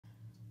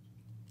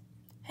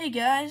Hey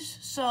guys,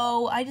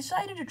 so I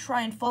decided to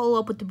try and follow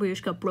up with the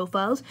Breeders' Cup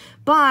profiles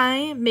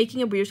by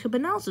making a Breeders' Cup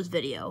analysis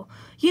video.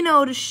 You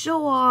know, to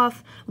show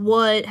off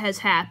what has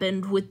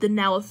happened with the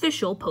now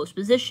official post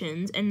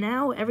positions and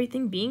now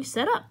everything being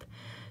set up.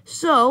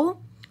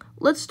 So,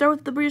 let's start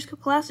with the Breeders' Cup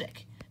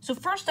Classic. So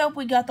first up,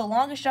 we got the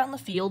longest shot in the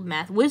field,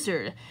 Math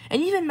Wizard.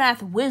 And even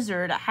Math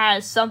Wizard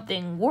has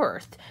something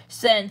worth,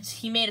 since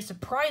he made a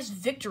surprise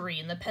victory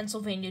in the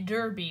Pennsylvania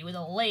Derby with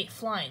a late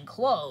flying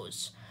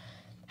close.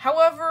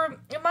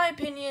 However, in my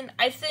opinion,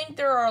 I think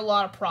there are a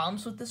lot of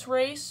problems with this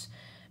race.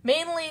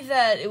 Mainly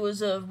that it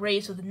was a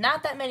race with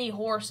not that many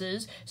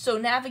horses, so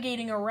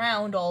navigating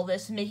around all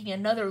this and making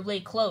another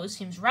late close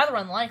seems rather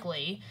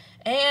unlikely.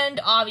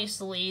 And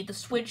obviously, the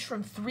switch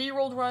from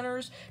 3-year-old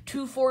runners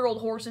to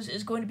 4-year-old horses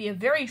is going to be a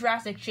very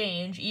drastic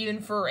change,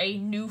 even for a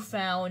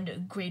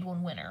newfound Grade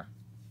 1 winner.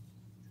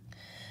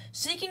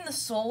 Seeking the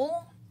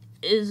Soul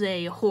is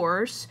a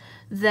horse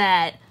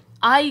that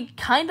I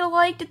kind of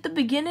liked at the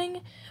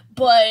beginning,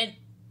 but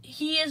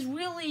he has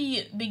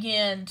really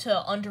began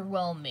to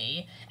underwhelm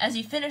me as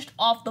he finished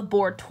off the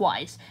board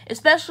twice,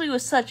 especially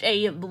with such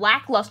a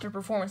lackluster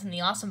performance in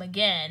the Awesome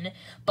Again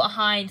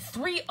behind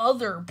 3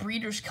 other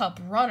Breeders' Cup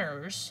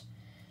runners.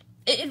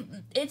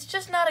 It's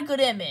just not a good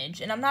image,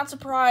 and I'm not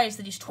surprised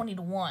that he's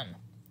 20-1.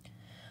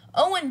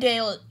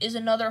 Owendale is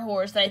another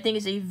horse that I think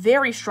is a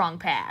very strong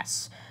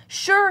pass.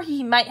 Sure,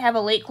 he might have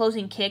a late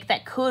closing kick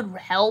that could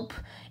help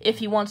if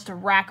he wants to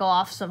rack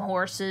off some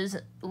horses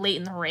late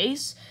in the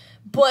race,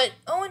 but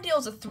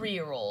Owendale's a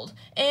 3-year-old,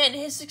 and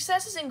his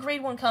successes in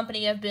Grade 1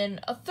 company have been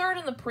a 3rd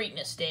in the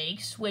Preakness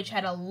Stakes, which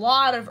had a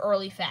lot of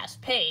early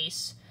fast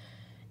pace,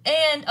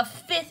 and a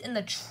 5th in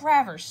the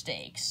Travers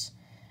Stakes.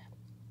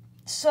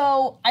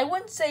 So, I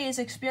wouldn't say his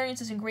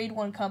experiences in Grade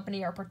 1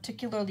 company are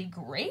particularly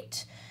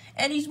great,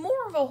 and he's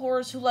more of a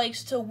horse who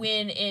likes to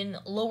win in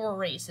lower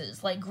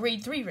races, like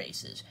Grade 3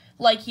 races,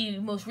 like he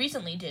most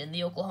recently did in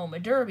the Oklahoma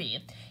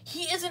Derby.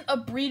 He isn't a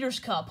Breeders'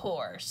 Cup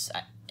horse,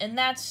 and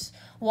that's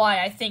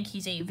why I think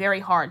he's a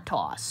very hard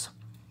toss.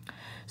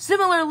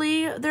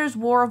 Similarly, there's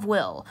War of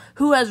Will,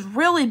 who has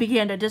really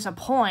begun to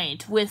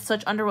disappoint with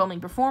such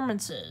underwhelming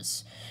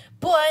performances.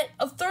 But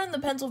a 3rd in the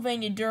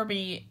Pennsylvania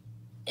Derby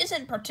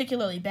isn't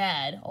particularly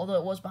bad, although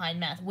it was behind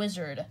Math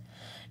Wizard.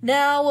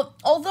 Now,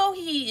 although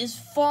he is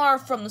far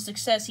from the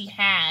success he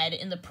had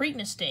in the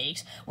Preakness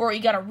Stakes, where he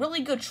got a really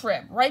good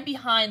trip right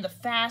behind the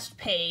fast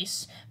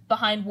pace,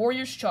 behind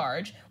Warrior's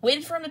Charge,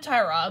 waited for him to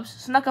tire up,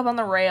 snuck up on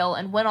the rail,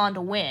 and went on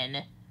to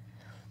win,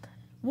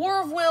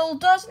 War of Will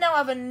does now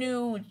have a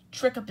new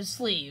trick up his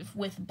sleeve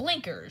with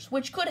blinkers,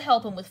 which could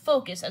help him with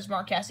focus, as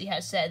Mark Casse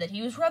has said that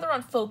he was rather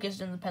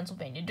unfocused in the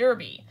Pennsylvania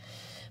Derby.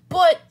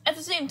 But, at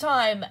the same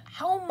time,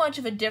 how much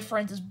of a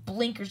difference is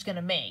blinkers going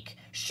to make?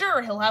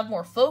 Sure, he'll have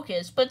more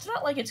focus, but it's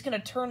not like it's going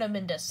to turn him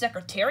into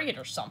Secretariat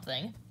or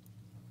something.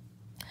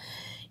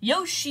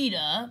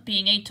 Yoshida,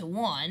 being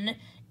 8-1,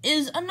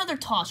 is another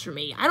toss for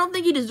me. I don't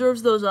think he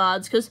deserves those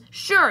odds, because,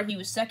 sure, he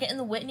was 2nd in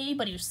the Whitney,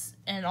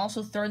 and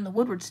also 3rd in the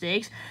Woodward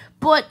Stakes,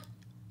 but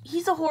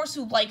he's a horse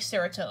who likes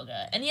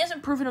Saratoga, and he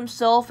hasn't proven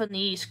himself in the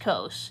East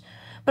Coast.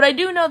 But I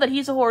do know that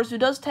he's a horse who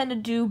does tend to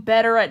do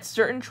better at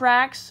certain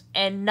tracks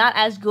and not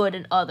as good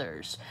in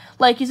others.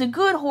 Like, he's a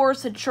good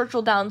horse at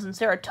Churchill Downs and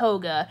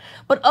Saratoga,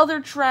 but other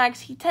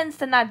tracks he tends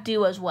to not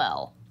do as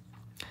well.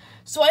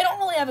 So I don't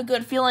really have a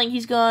good feeling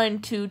he's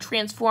going to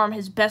transform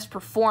his best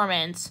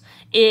performance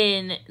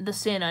in the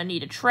Santa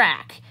Anita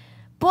track.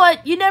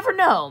 But you never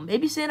know.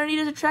 Maybe Santa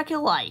Anita's a track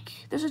he'll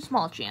like. There's a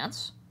small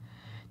chance.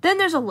 Then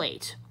there's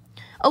Elate.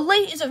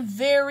 Elate is a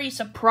very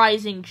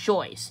surprising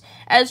choice,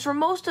 as for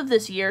most of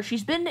this year,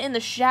 she's been in the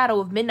shadow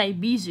of Midnight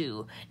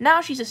Bisou.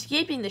 Now she's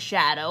escaping the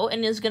shadow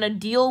and is going to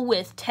deal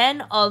with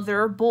 10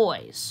 other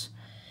boys.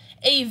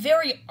 A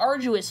very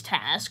arduous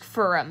task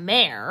for a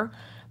mare,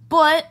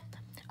 but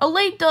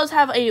Elate does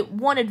have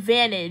one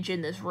advantage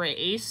in this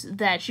race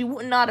that she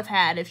would not have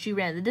had if she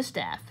ran the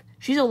distaff.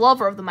 She's a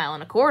lover of the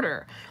 1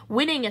 1/4,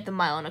 winning at the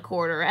 1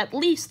 1/4 at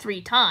least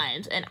 3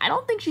 times, and I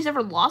don't think she's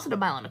ever lost at a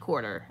 1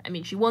 1/4. I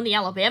mean, she won the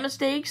Alabama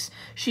Stakes,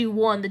 she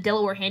won the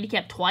Delaware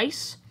Handicap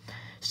twice,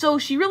 so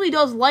she really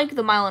does like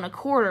the 1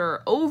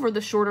 1/4 over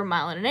the shorter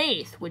 1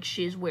 1/8, which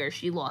is where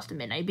she lost to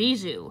Midnight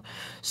Bisou.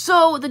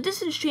 So the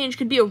distance change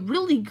could be a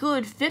really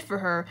good fit for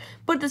her,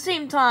 but at the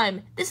same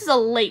time, this is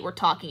Elate we're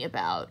talking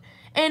about,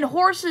 and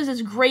horses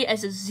as great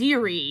as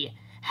Aziri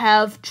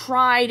have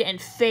tried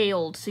and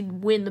failed to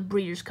win the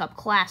Breeders' Cup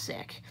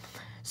Classic.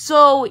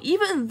 So,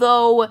 even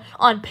though,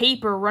 on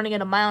paper, running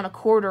at a 1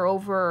 1/4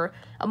 over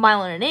a 1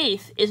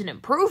 1/8 is an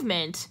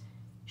improvement,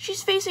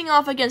 she's facing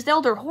off against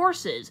elder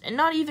horses, and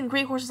not even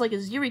great horses like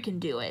Aziri can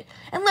do it.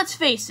 And let's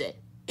face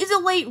it, is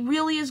Elate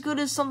really as good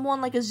as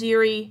someone like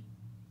Aziri?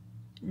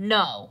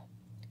 No.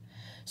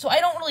 So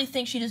I don't really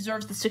think she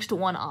deserves the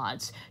 6-1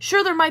 odds.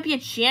 Sure, there might be a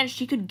chance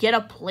she could get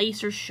a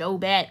place or show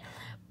bet,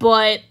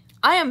 but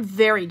I am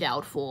very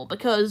doubtful,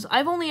 because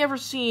I've only ever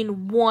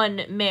seen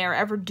one mare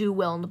ever do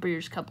well in the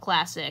Breeders' Cup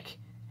Classic,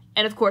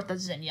 and of course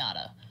that's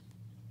Zenyatta.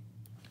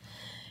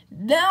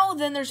 Now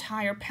then there's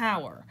Higher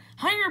Power.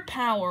 Higher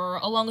Power,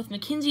 along with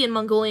Mackenzie and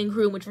Mongolian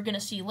Groom, which we're going to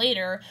see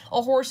later,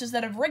 are horses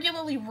that have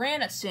regularly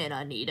ran at Santa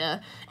Anita,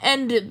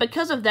 and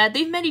because of that,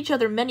 they've met each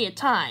other many a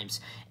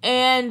times,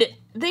 and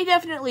they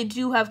definitely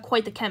do have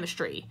quite the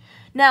chemistry.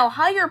 Now,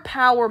 Higher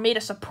Power made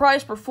a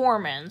surprise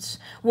performance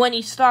when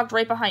he stalked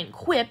right behind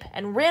Quip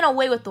and ran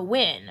away with the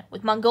win,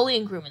 with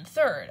Mongolian Groom in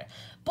third.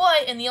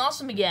 But, in the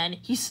Awesome Again,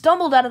 he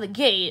stumbled out of the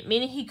gate,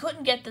 meaning he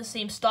couldn't get the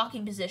same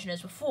stalking position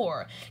as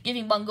before,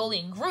 giving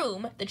Mongolian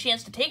Groom the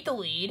chance to take the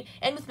lead,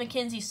 and with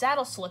Mackenzie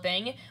saddle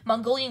slipping,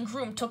 Mongolian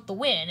Groom took the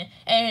win,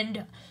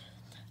 and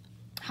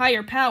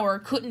Higher Power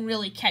couldn't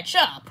really catch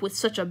up with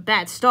such a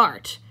bad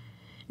start.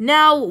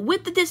 Now,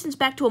 with the distance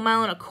back to 1.25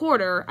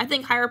 miles, I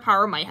think Higher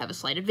Power might have a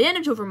slight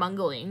advantage over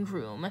Mongolian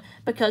Groom,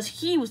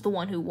 because he was the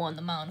one who won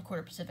the 1.25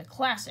 mile Pacific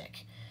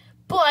Classic.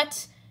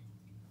 But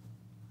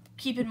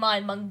keep in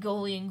mind,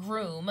 Mongolian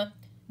Groom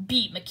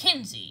beat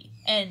Mackenzie,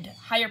 and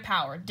Higher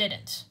Power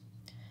didn't.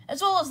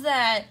 As well as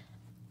that,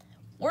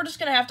 we're just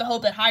going to have to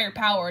hope that Higher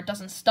Power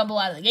doesn't stumble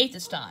out of the gate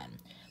this time.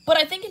 But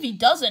I think if he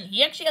doesn't, he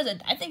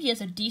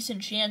has a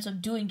decent chance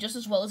of doing just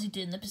as well as he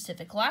did in the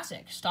Pacific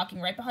Classic, stalking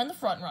right behind the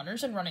front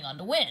runners and running on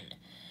to win.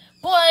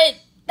 But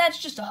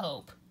that's just a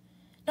hope.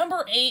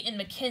 Number 8 in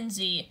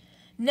Mackenzie.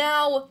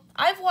 Now,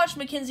 I've watched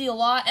Mackenzie a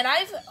lot, and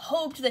I've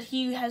hoped that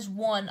he has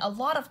won a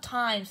lot of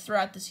times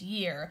throughout this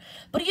year,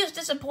 but he has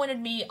disappointed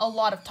me a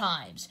lot of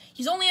times.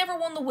 He's only ever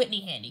won the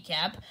Whitney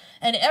Handicap,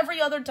 and every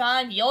other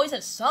time he always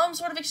has some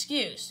sort of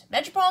excuse.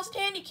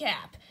 Metropolitan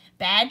Handicap,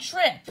 bad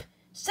trip,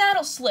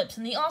 saddle slips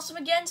in the Awesome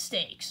Again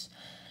Stakes.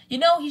 You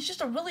know, he's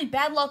just a really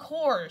bad luck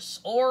horse,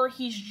 or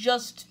he's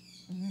just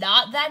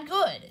not that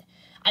good.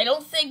 I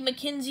don't think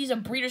Mackenzie's a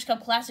Breeders'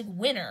 Cup Classic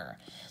winner.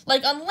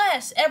 Like,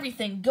 unless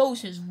everything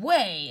goes his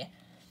way,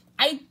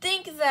 I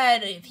think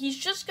that he's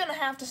just going to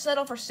have to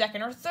settle for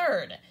second or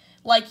third,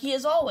 like he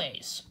is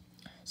always.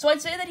 So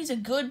I'd say that he's a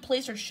good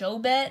place or show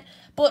bet,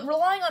 but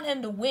relying on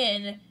him to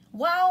win,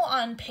 while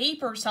on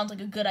paper sounds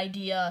like a good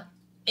idea,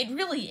 it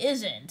really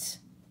isn't.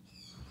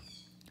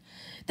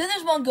 Then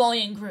there's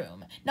Mongolian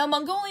Groom. Now,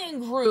 Mongolian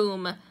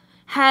Groom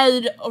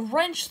had a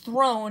wrench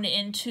thrown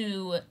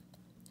into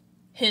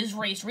his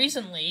race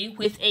recently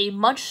with a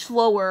much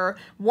slower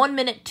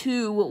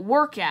 1:02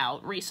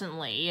 workout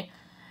recently,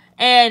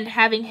 and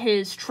having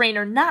his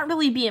trainer not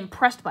really be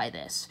impressed by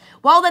this.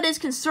 While that is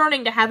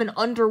concerning to have an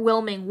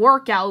underwhelming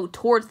workout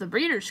towards the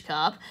Breeders'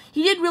 Cup,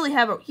 he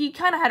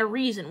kind of had a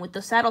reason with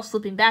the saddle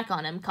slipping back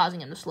on him,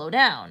 causing him to slow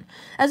down.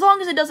 As long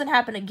as it doesn't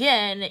happen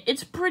again,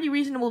 it's pretty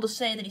reasonable to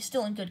say that he's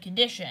still in good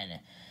condition.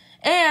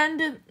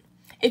 And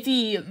if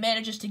he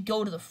manages to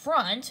go to the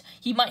front,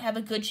 he might have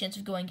a good chance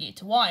of going gate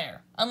to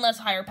wire, unless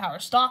Higher Power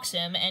stalks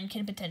him and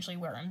can potentially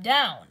wear him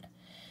down.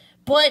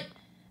 But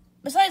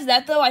besides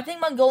that, though, I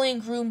think Mongolian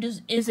Groom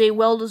is a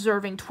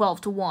well-deserving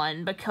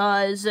 12-1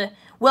 because,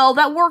 well,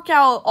 that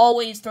workout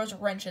always throws a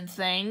wrench in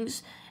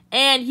things,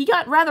 and he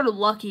got rather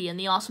lucky in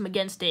the Awesome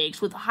Again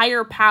Stakes with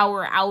Higher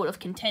Power out of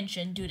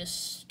contention due to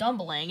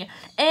stumbling,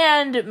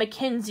 and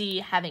Mackenzie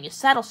having his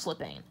saddle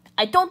slipping.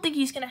 I don't think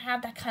he's going to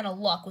have that kind of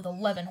luck with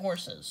 11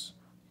 horses.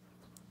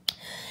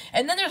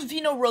 And then there's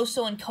Vino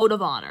Rosso and Code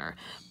of Honor.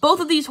 Both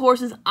of these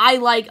horses I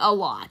like a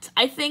lot.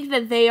 I think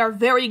that they are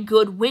very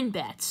good win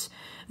bets.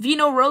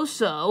 Vino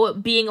Rosso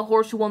being a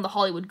horse who won the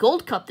Hollywood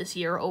Gold Cup this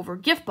year over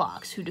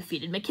Giftbox, who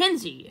defeated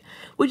Mackenzie,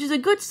 which is a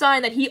good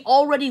sign that he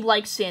already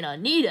likes Santa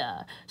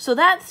Anita. So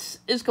that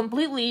is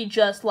completely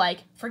just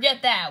like,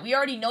 forget that. We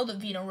already know that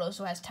Vino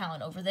Rosso has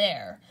talent over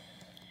there.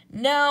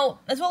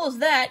 Now, as well as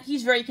that,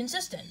 he's very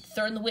consistent.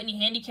 Third in the Whitney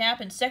Handicap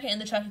and second in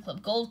the Jockey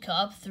Club Gold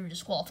Cup through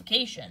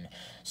disqualification.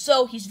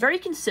 So he's very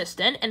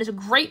consistent and is a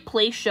great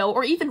play show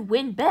or even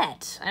win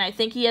bet. And I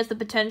think he has the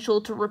potential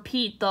to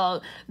repeat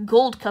the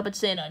Gold Cup at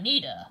Santa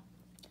Anita.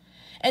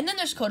 And then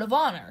there's Code of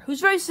Honor,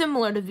 who's very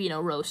similar to Vino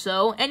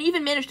Rosso and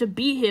even managed to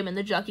beat him in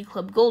the Jockey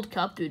Club Gold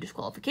Cup through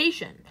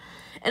disqualification.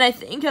 And I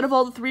think out of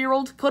all the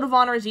 3-year-olds, Code of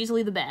Honor is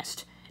easily the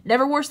best.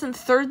 Never worse than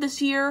third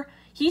this year.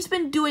 He's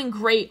been doing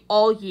great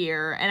all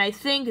year, and I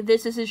think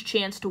this is his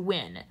chance to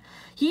win.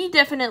 He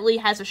definitely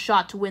has a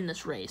shot to win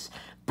this race.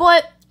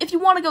 But if you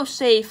want to go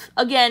safe,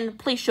 again,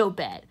 play show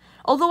bet.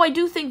 Although I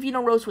do think Vino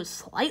Rosso was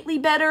slightly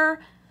better,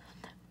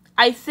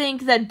 I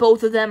think that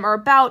both of them are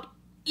about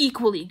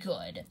equally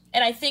good.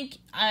 And I think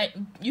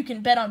you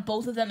can bet on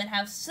both of them and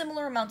have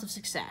similar amounts of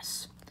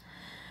success.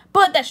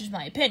 But that's just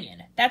my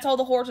opinion. That's all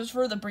the horses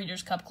for the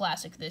Breeders' Cup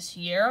Classic this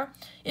year.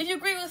 If you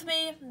agree with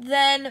me,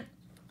 then,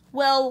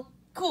 well,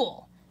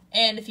 cool.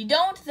 And if you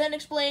don't, then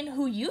explain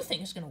who you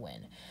think is going to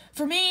win.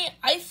 For me,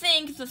 I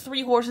think the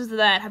 3 horses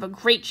that have a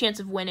great chance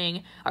of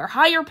winning are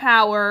Higher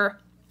Power,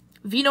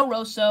 Vino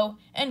Rosso,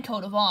 and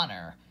Code of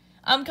Honor.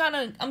 I'm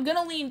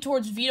gonna lean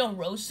towards Vino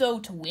Rosso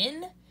to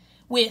win,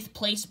 with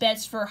place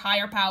bets for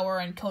Higher Power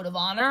and Code of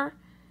Honor.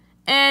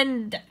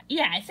 And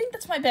yeah, I think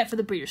that's my bet for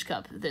the Breeders'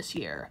 Cup this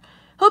year.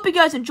 Hope you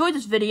guys enjoyed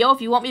this video. If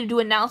you want me to do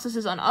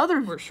analyses on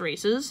other horse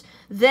races,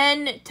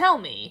 then tell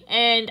me,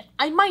 and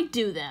I might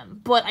do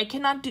them, but I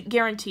cannot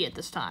guarantee it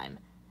this time.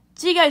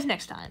 See you guys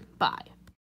next time. Bye.